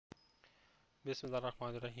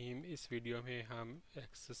बिस्मिल्लाहिर्रहमानिर्रहीम। इस वीडियो में हम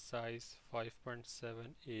एक्सरसाइज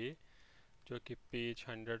 5.7 ए जो कि पेज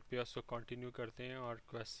 100 पे उसको कंटिन्यू करते हैं और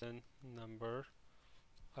क्वेश्चन नंबर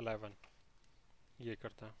 11 ये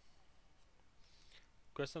करते हैं।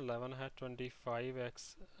 क्वेश्चन 11 है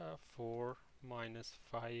 25x4 minus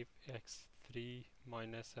 5x3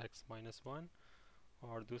 minus x minus 1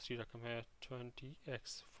 और दूसरी रकम है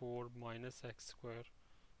 20x4 minus x square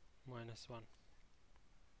minus 1।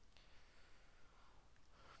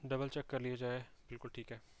 Double check कर लिया जाए, बिल्कुल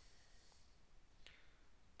ठीक है।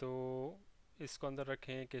 तो इसको अंदर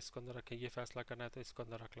रखें कि इसको अंदर रखें, ये फैसला करना है तो इसको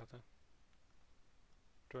अंदर रख लेते हैं।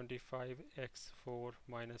 25x4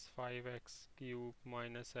 minus 5x³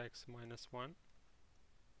 minus x minus 1,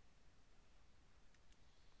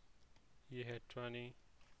 ये है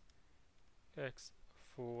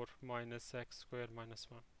 20x4 minus x square minus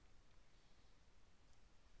 1।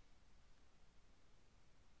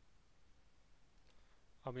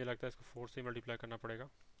 अब ये लगता है इसको 4 से मल्टीप्लाई करना पड़ेगा।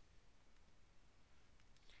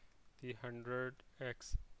 the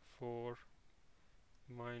 100x4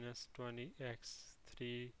 minus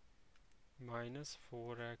 20x3 minus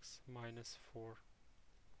 4x minus 4।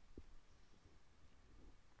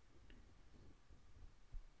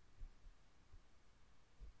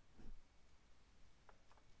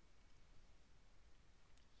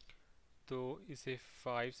 तो इसे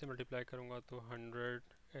 5 से मल्टीप्लाई करूँगा तो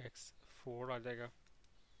 100x4 आ जाएगा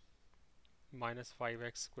माइनस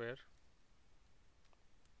 5x स्क्वायर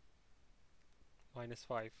माइनस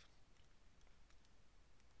 5,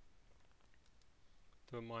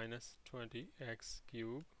 तो minus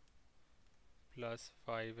 20x³ plus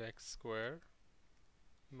 5x square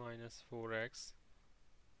minus 4x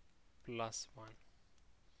plus 1।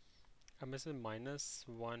 अब मैं से माइनस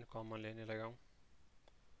 1 कॉमन लेने लगा हूँ,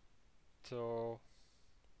 तो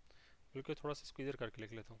बिल्कुल थोड़ा सा इसको इधर करके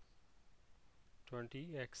लिख लेता हूँ।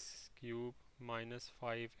 20x³ minus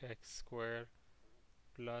 5x square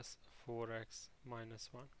plus 4x minus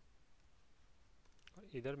 1 और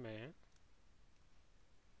इधर मैं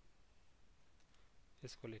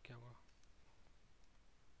इसको लेके आऊँगा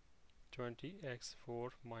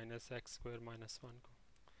 20x4 minus x square minus 1 को।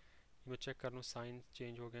 मैं चेक कर लूँ साइन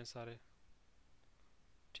चेंज हो गए सारे,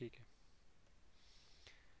 ठीक है।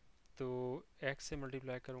 तो x से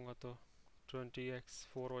मल्टीप्लाई करूँगा तो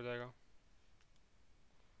 20x4 हो जाएगा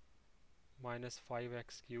minus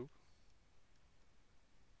 5x³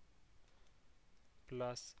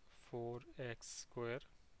 plus 4x square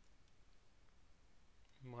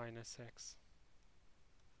minus x।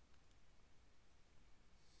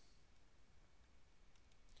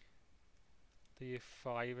 तो ये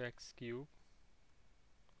 5x³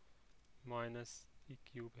 माइनस ये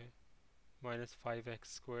क्यूब है minus 5x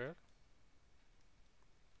square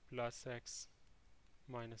plus x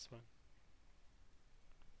minus 1।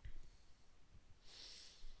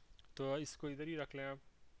 तो इसको इधर ही रख लें आप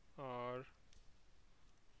और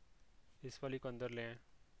इस वाली को अंदर ले आएं।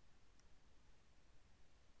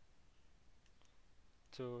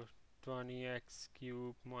 तो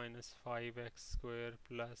 20x³ minus 5x square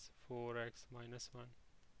plus 4x minus 1,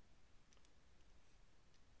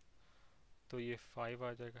 तो ये 5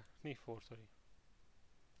 आ जाएगा, नहीं 4 sorry.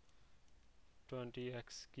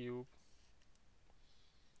 20x³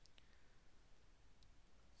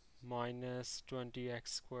 minus 20x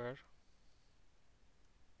square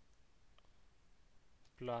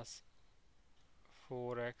plus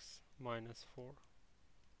 4x minus 4,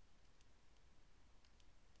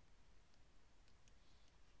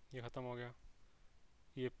 ये ख़त्म हो गया।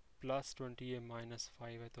 ये प्लस 20 ये माइनस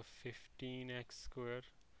 5 है तो 15x स्क्वायर,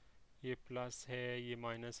 ये प्लस है ये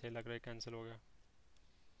माइनस है, लग रहा है कैंसिल हो गया।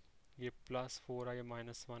 ये प्लस 4 है ये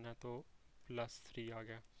माइनस 1 है तो प्लस 3 आ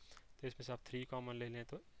गया। तो इसमें से आप 3 कॉमन ले लें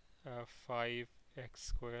तो 5x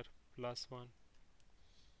स्क्वायर प्लस 1।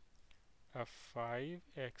 अब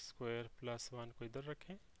 5x स्क्वायर प्लस 1 को इधर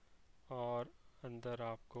रखें और अंदर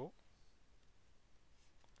आपको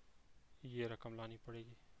ये रकम लानी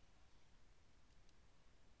पड़ेगी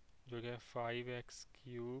जो कि है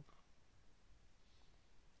 5x³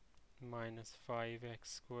 minus 5x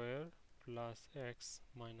square plus x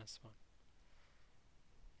minus 1।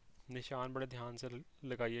 निशान बड़े ध्यान से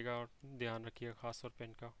लगाइएगा और ध्यान रखिएगा ख़ास तौर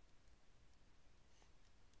पेन का।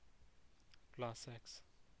 प्लस x,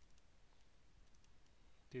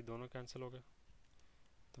 तो ये दोनों कैंसिल हो गए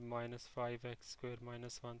तो माइनस 5x स्क्वायर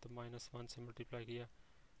माइनस 1, तो माइनस 1 से मल्टीप्लाई किया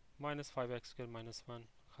माइनस 5x स्क्वायर माइनस 1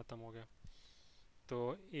 ख़त्म हो गया।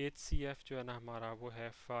 तो HCF जो है ना हमारा वो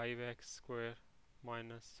है 5x square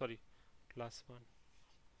minus sorry plus 1,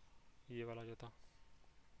 ये वाला जो था।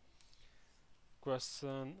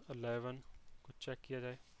 क्वेश्चन 11 को चेक किया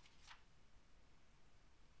जाए।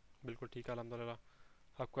 बिल्कुल ठीक है अल्हम्दुलिल्लाह।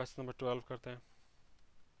 अब क्वेश्चन नंबर 12 करते हैं।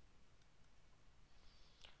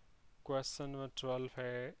 क्वेश्चन नंबर 12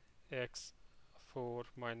 है x4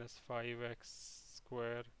 minus 5x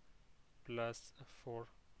square plus 4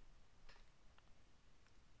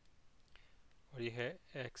 और ये है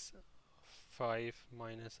x5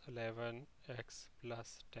 माइनस 11x प्लस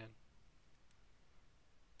 10।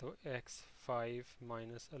 तो x5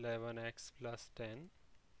 minus 11x plus 10,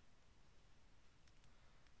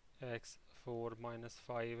 x4 minus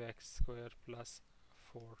 5x square plus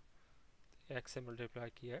 4, x से मल्टीप्लाई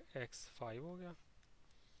किया x5 हो गया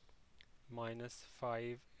minus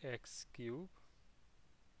 5x cube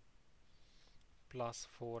plus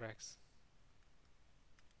 4x,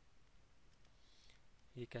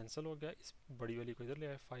 ये कैंसिल हो गया। इस बड़ी वाली को इधर ले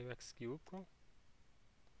आए 5x क्यूब को,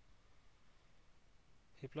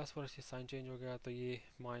 ये प्लस 4 से साइन चेंज हो गया तो ये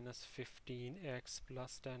माइनस 15x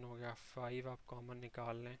प्लस 10 हो गया। 5 आप कॉमन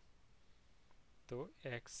निकाल लें तो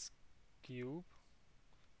x cube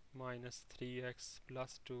minus 3x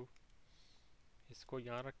plus 2, इसको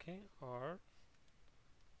यहाँ रखें और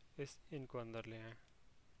इनको अंदर ले आएँ।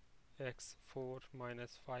 x4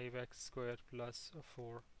 minus 5x square plus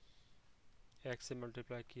 4, x से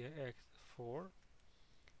मल्टीप्लाई किया x4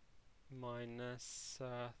 minus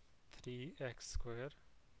 3x square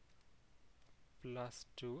plus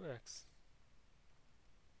 2x,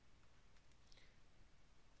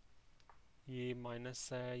 ये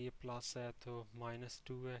माइनस है ये प्लस है तो minus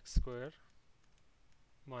 2x square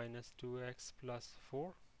minus 2x plus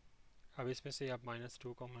 4। अब इसमें से आप माइनस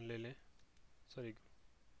 2 कॉमन ले लें, sorry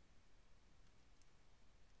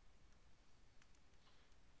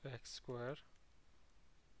x square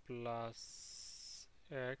plus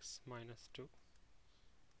x minus 2,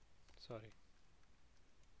 sorry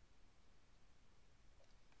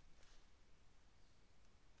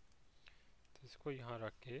तो इसको यहाँ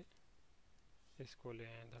रख के इसको ले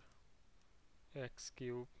आए इधर x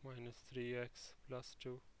cube minus 3x plus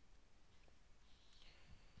 2,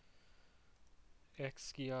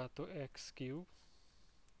 x किया तो x cube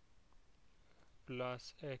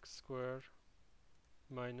plus x square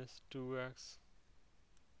minus 2x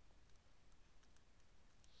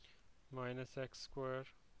minus x square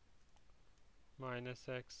minus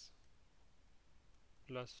x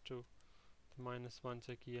plus 2, तो माइनस 1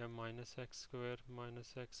 से किया minus x square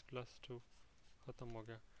minus x plus 2, ख़त्म हो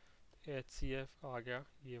गया। HCF आ गया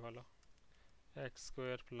ये वाला x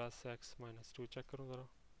square plus x minus 2, check करो ज़रा।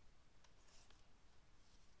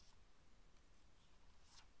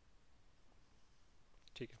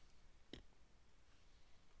 ठीक है,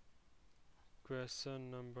 question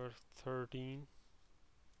number 13,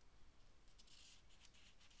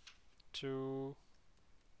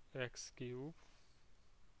 2x cube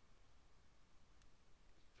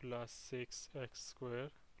plus 6x square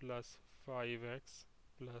plus 5x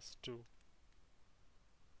plus 2,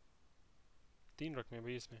 3 रखने हैं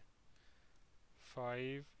भाई इसमें।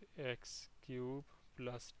 5x cube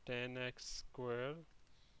plus 10x square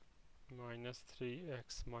minus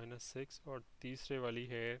 3x minus 6, और तीसरे वाली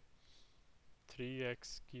है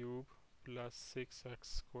 3x cube plus 6x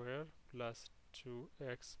square plus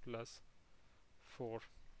 2x plus 4।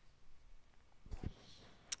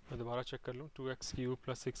 मैं दोबारा चेक कर लूँ। 2x cube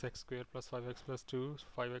plus 6x square plus 5x plus 2,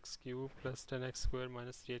 5x cube plus 10x square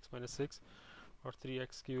minus 3x minus 6 और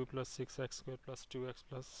 3x cube plus 6x square plus 2x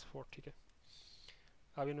plus 4। ठीक है,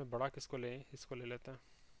 अब इनमें बड़ा किसको लें, इसको ले लेते हैं।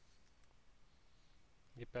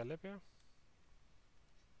 ये पहले पे,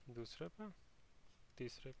 दूसरे पे,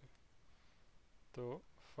 तीसरे पे, तो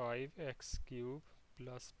 5x cube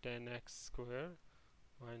plus 10x square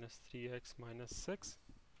minus 3x minus 6,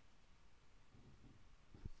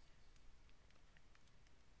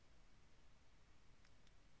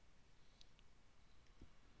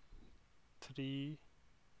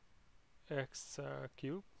 3x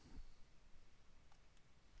cube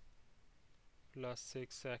plus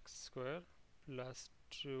 6x square plus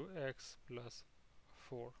 2x plus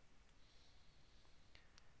 4।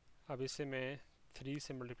 अब इसे मैं 3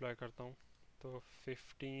 से मल्टीप्लाई करता हूँ तो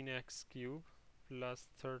 15x cube plus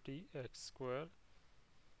 30x square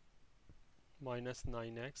minus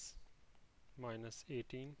 9x minus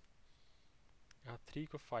 18, यहाँ 3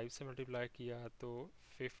 को 5 से मल्टीप्लाई किया तो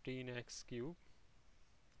 15x cube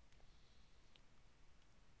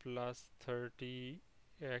plus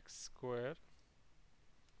 30x square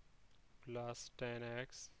plus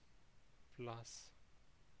 10x plus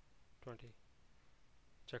 20,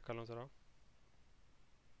 check कर लो ज़रा।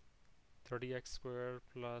 30x square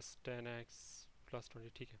plus 10x plus 20,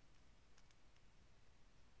 ठीक है।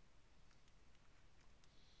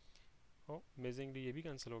 ओ अमेजिंगली ये भी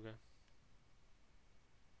कैंसिल हो गया।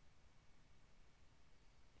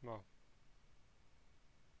 वाह।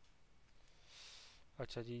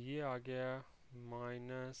 अच्छा जी, ये आ गया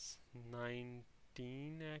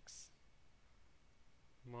 -19x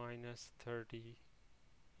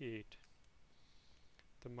 -38।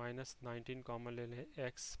 तो -19 कॉमन ले लें,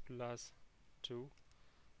 x+2।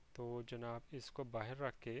 तो जनाब इसको बाहर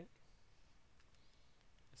रख के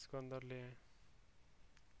इसको अंदर ले आए।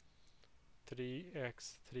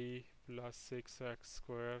 3x3 +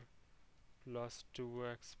 6x² +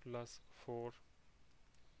 2x + 4।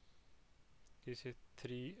 इसे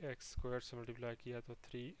 3x² से मल्टीप्लाई किया तो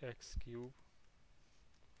 3x³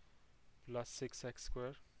 +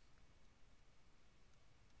 6x²,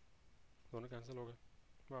 दोनों कैंसिल हो गए।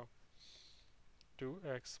 वाह।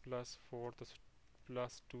 2x + 4 तो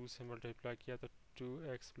 +2 से मल्टीप्लाई किया तो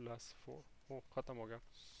 2x + 4 वो ख़त्म हो गया।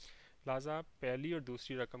 लिहाजा पहली और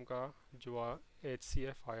दूसरी रकम का जो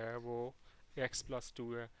HCF आया है वो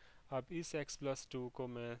x+2 है। अब इस x+2 को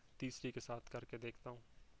मैं तीसरी के साथ करके देखता हूँ।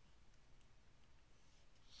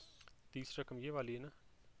 तीसरी रकम ये वाली है ना,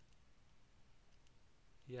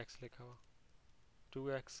 ये x लिखा हुआ।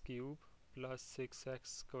 2x³ +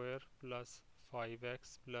 6x² +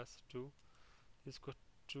 5x + 2। इसको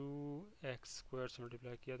 2x² से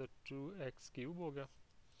मल्टीप्लाई किया तो 2x³ हो गया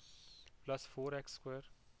 + 4x²।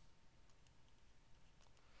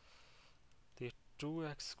 तो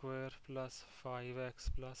 2x² + 5x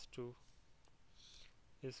 + 2।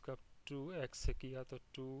 इसका 2x से किया तो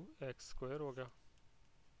 2x² हो गया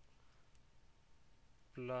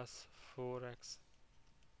 + 4x,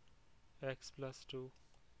 x + 2।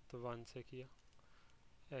 तो 1 से किया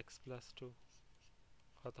x + 2,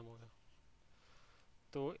 ख़त्म हो गया।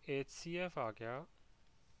 तो HCF आ गया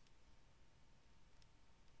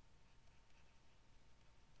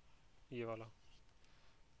ये वाला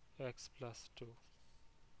x + 2।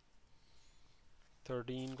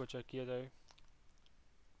 13 को चेक किया जाए,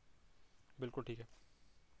 बिल्कुल ठीक है।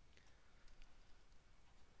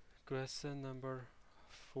 क्वेश्चन नंबर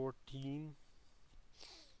 14,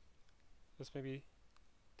 इसमें भी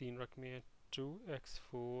 3 रकमें हैं।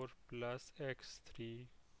 2x4 + x3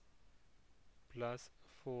 +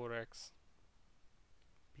 4x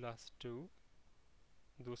 + 2।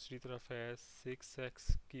 दूसरी तरफ है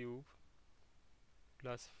 6x³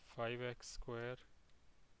 + 5x²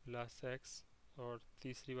 + x। और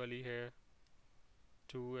तीसरी वाली है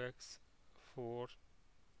 2x4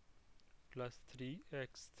 +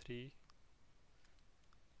 3x3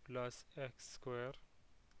 + x²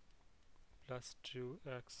 +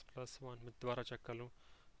 2x + 1। मैं दोबारा चेक कर लूँ।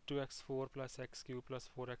 2x4 + x³ +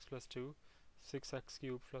 4x + 2,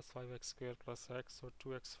 6x³ + 5x² + x, और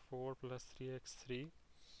 2x4 + 3x3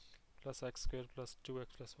 + x² + 2x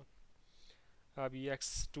 + 1। अब ये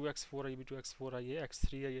 2x4 है, ये भी 2x4 है, ये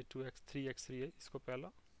x3 है, ये 3x3 है। इसको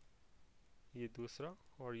पहला, ये दूसरा,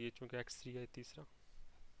 और ये चूँकि x3 है तीसरा।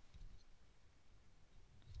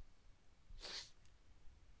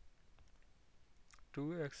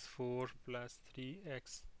 To x four +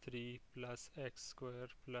 3x3 + x²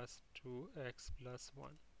 + 2x +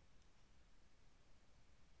 1।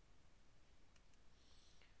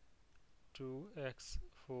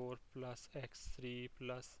 2x4 + x3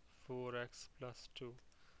 + 4x + 2।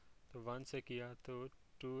 तो 1 से किया तो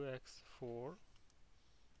 2x4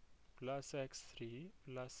 + x3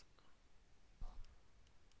 +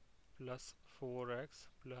 4x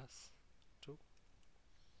 + 2,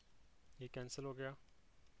 ये कैंसिल हो गया।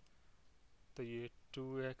 तो ये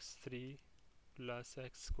 2x3 + x² -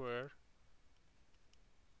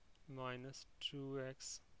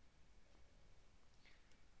 2x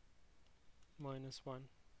 - 1।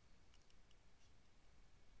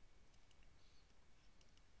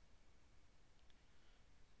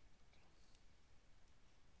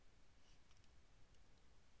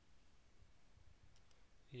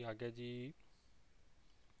 ये आ गया जी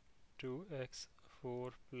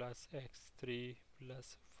 2x4 + x3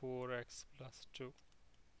 + 4x + 2।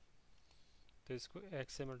 तो इसको x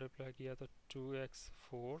से मल्टीप्लाई किया तो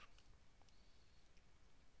 2x4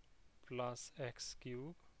 +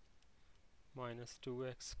 x³ - 2x² -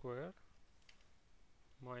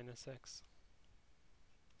 x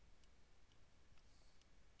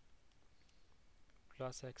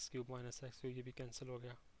 + x³ - x, तो ये भी कैंसिल हो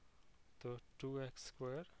गया। तो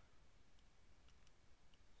 2x²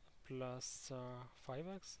 +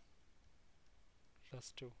 5x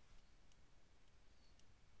 + 2।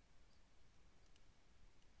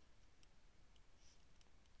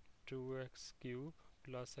 2x³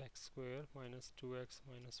 + x² - 2x -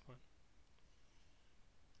 1।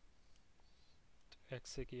 तो x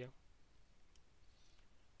से किया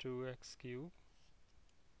 2x³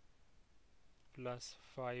 +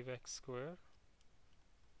 5x²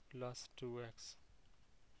 plus 2x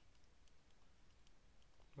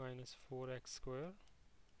minus 4x square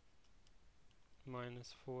minus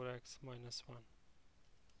 4x minus 1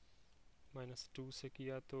 minus 2 से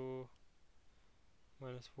किया तो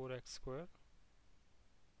minus 4x square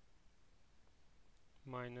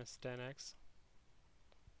minus 10x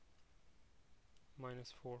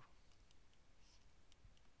minus 4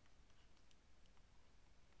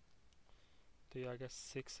 तो ये आ गया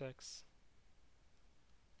 6x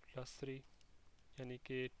प्लस 3 यानी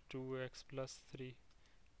कि 2x प्लस 3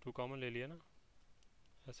 2 कॉमन ले लिया ना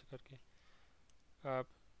ऐसे करके। अब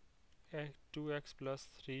 2x प्लस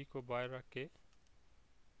 3 को बाहर रख के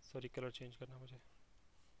सॉरी कलर चेंज करना मुझे,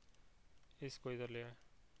 इसको इधर ले आए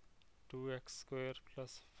 2x square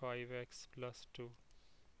plus 5x plus 2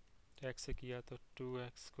 x से किया तो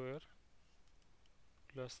 2x स्क्वायर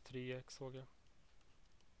प्लस 3x हो गया,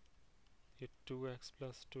 ये 2x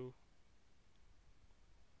प्लस 2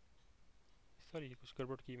 सॉरी ये कुछ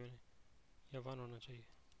गड़बड़ की मैंने, या 1 होना चाहिए,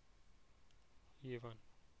 ये 1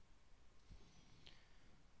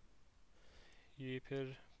 ये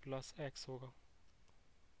फिर प्लस x होगा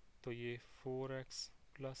तो ये 4x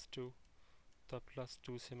प्लस 2 तब प्लस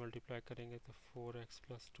 2 से मल्टीप्लाई करेंगे तो 4x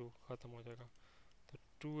प्लस 2 ख़त्म हो जाएगा तो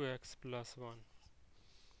 2x प्लस 1।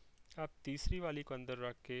 अब तीसरी वाली को अंदर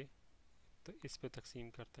रख के तो इस पे तकसीम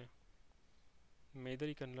करते हैं, मैं इधर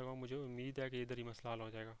ही करने लगा, मुझे उम्मीद है कि इधर ही मसला हल हो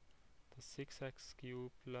जाएगा। तो 6x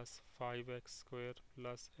cube plus 5x square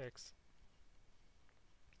plus x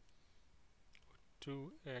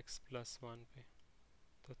 2x plus 1 पे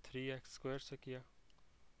तो 3x स्क्वायर से किया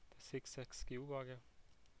तो 6x क्यूब आ गया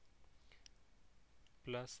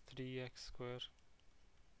plus 3x square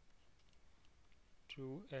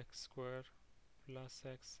 2x square plus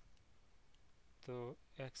x तो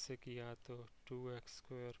x से किया तो 2x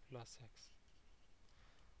स्क्वायर प्लस x।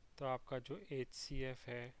 तो आपका जो HCF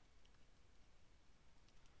है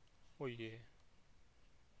वो ये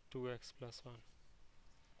 2x प्लस 1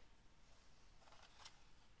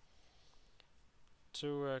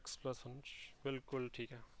 2x प्लस 1 बिल्कुल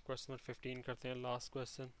ठीक है। क्वेश्चन नंबर 15 करते हैं, last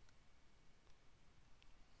question.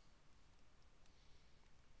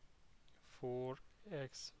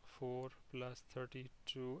 4x4 plus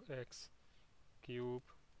 32x cube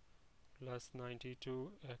plus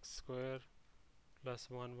 92x square plus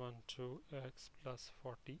 112x plus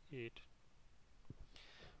 48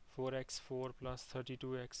 4x4 plus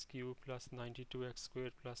 32x cube plus 92x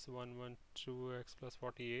square plus 112x plus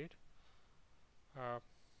 48।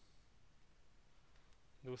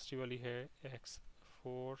 दूसरी वाली है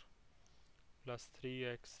x4 plus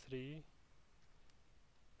 3x3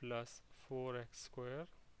 plus 4x square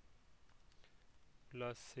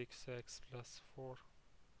plus 6x plus 4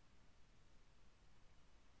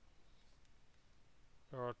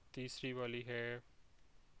 और तीसरी वाली है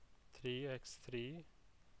 3x3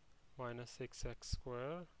 minus 6x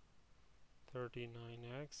square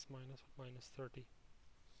 39x minus minus 30।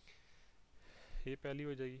 ये पहली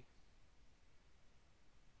हो जाएगी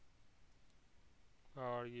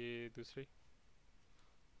और ये दूसरी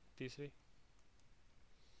तीसरी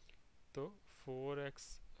तो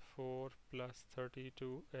 4x4 plus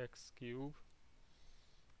 32x cube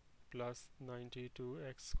plus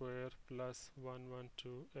 92x square plus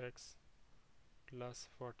 112x plus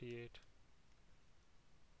 48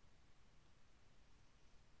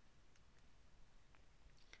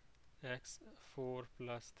 x4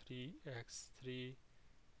 plus 3x3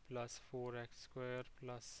 plus 4x square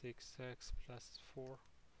plus 6x plus 4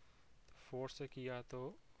 4 से किया तो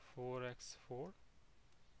 4x4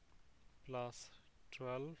 plus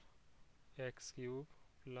 12x cube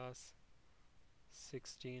plus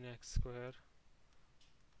 16x square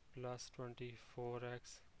plus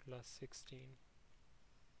 24x plus 16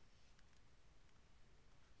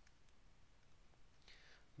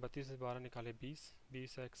 32 से 12 निकाले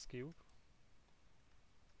 20x क्यूब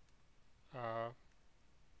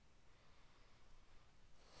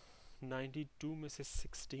 92 में से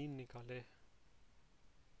 16 निकाले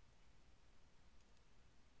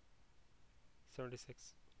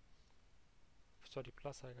 76 sorry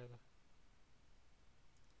plus आएगा इधर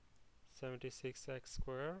 76x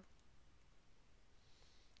स्क्वायर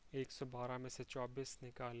 112 में से 24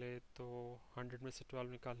 निकाले तो 100 में से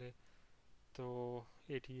 12 निकाले तो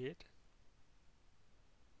 88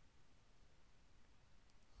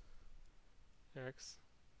 x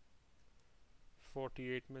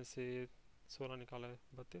 48 में से 16 निकाला है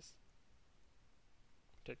 32।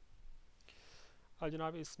 ठीक, अब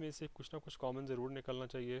जनाब इसमें से कुछ ना कुछ कॉमन ज़रूर निकलना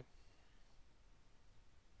चाहिए।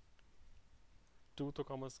 2 तो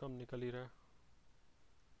कम से कम निकल ही रहा है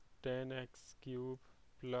 10x क्यूब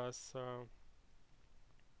प्लस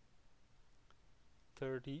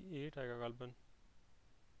 38 आएगा गालबन।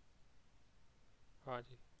 हाँ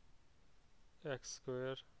जी, x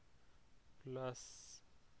square plus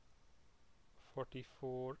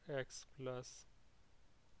 44 x plus,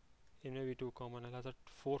 इनमें भी 2 कॉमन है, लिहाजा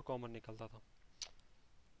 4 कॉमन निकलता था।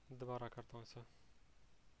 दोबारा करता हूँ इसे।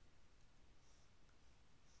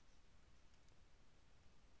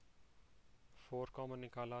 फोर कॉमन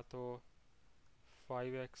निकाला तो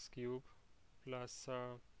 5x³ प्लस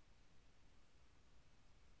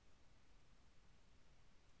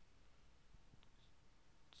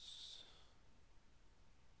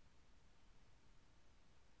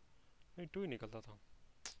नहीं 2 ही निकलता था,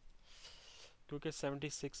 क्योंकि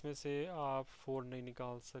 76 में से आप 4 नहीं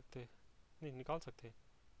निकाल सकते। नहीं निकाल सकते,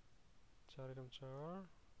 4 कम 4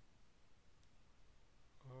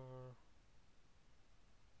 और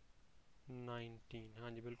 19।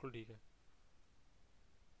 हाँ जी बिल्कुल ठीक है।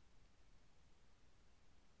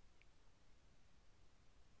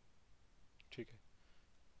 ठीक है,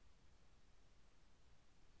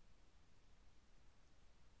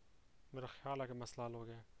 मेरा ख्याल है कि मसला हल हो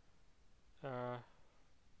गया।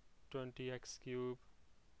 20x³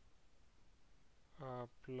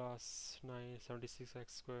 प्लस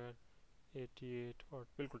 976x² 88 और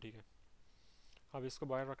बिल्कुल ठीक है। अब इसको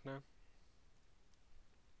बाहर रखना है,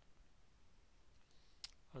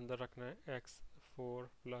 अंदर रखना है x4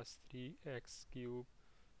 plus 3x³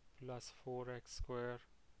 plus 4x²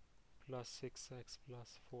 plus 6x plus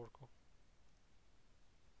 4 को।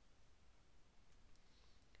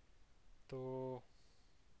 तो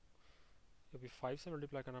अभी 5 से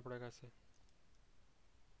मल्टीप्लाई करना पड़ेगा इसे।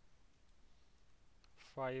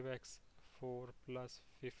 5x4 plus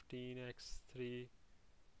 15x3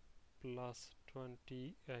 plus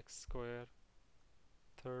 20x²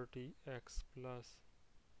 30x plus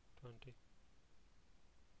 20।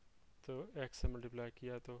 तो x से मल्टीप्लाई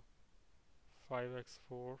किया तो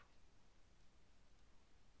 5x4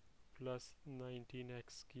 plus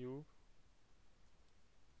 19x³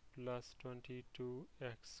 plus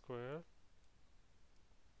 22x²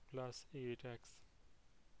 plus 8x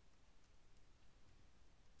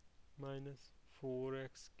minus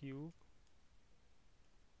 4x³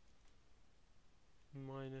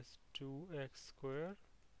 minus 2x²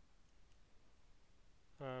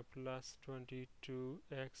 plus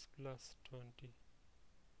 22x plus 20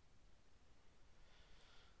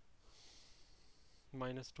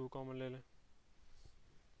 minus 2 common ले लें।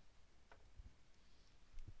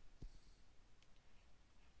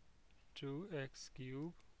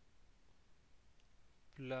 2x³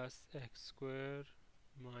 plus x²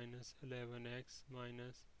 minus 11x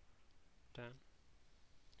minus 10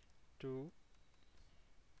 2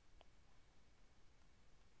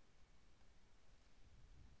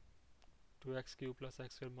 2x³ plus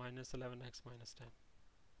x² minus 11x minus 10।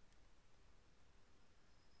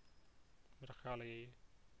 मेरा ख्याल है यही है,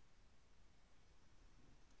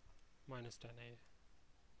 माइनस 10 है ये।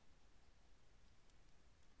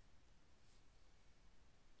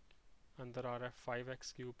 अंदर आ रहा है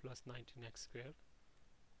 5x³ plus 19x²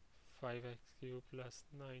 5x³ plus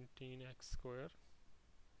 19x²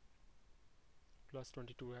 plus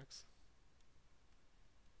 22x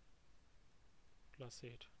plus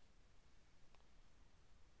 8।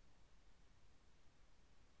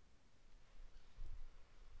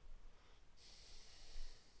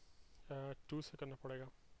 2 से करना पड़ेगा।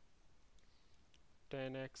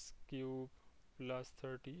 10x³ plus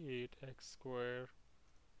 38x²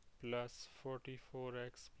 plus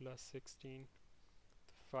 44x plus 16।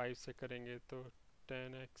 5 से करेंगे तो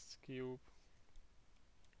 10x³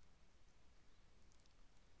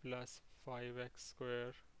 plus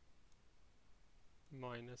 5x²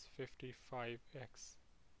 minus 55x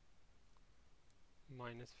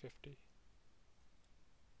minus 50।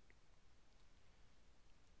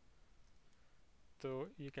 तो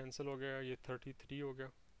ये कैंसिल हो गया, ये 33 हो गया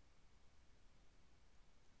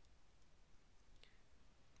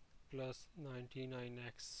प्लस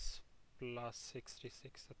 99x प्लस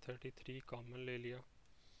 66। 33 कॉमन ले लिया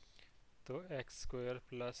तो x²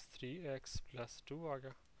 प्लस 3x प्लस 2 आ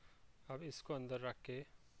गया। अब इसको अंदर रख के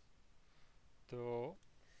तो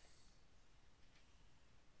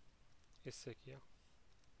इससे किया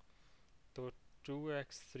तो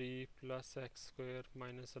 2x3 plus x²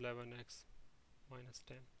 minus 11x minus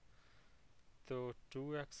 10। तो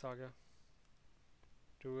 2x आ गया,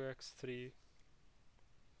 2x3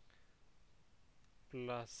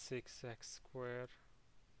 plus 6x²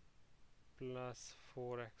 plus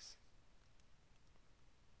 4x।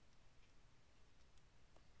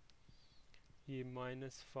 ये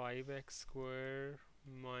माइनस 5x²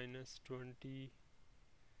 माइनस 25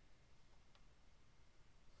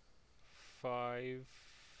 5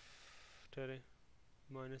 ठहरे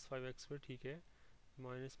 -5x² ठीक है,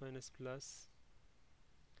 माइनस माइनस प्लस,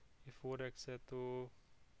 ये 4x है तो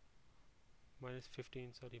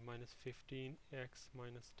 -15 सॉरी -15x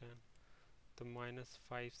 -10, तो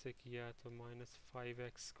 -5 से किया तो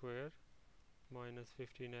 -5x²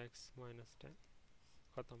 -15x -10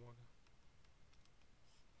 ख़त्म हो गया।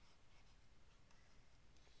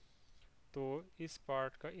 तो इस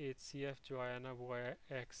पार्ट का HCF जो आया ना वो आया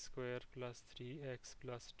x² + 3x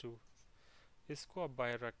 + 2। इसको अब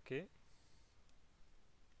बाहर रख के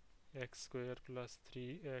x² +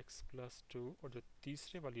 3x + 2 और जो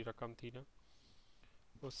तीसरे वाली रकम थी ना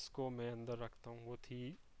उसको मैं अंदर रखता हूँ, वो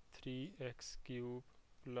थी 3x³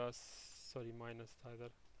 प्लस सॉरी माइनस था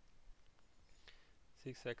इधर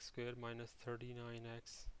 6x²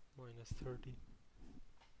 -39x -30।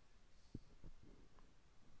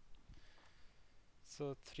 सो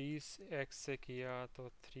 3x से किया तो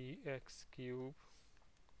 3x³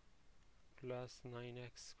 +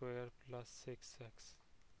 9x² + 6x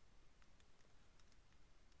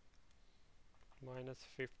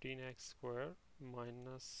 -15x²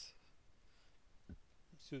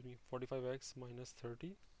 -45x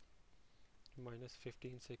 -30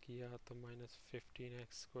 -15 से किया तो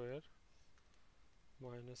 -15x²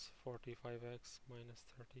 -45x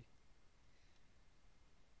 -30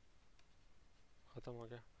 ख़त्म हो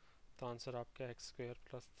गया। तो आंसर आपका x²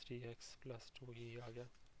 + 3x + 2 यही आ गया।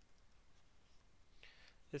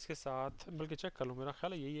 इसके साथ बल्कि चेक कर लूँ, मेरा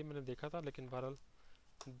ख्याल है यही है, मैंने देखा था लेकिन बहरहाल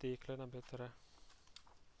देख लेना बेहतर है।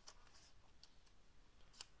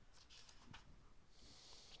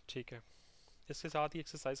 ठीक है, इसके साथ ही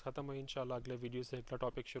एक्सरसाइज ख़त्म हुई। इंशाल्लाह अगले वीडियो से अगला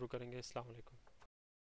टॉपिक शुरू करेंगे। अस्सलाम वालेकुम।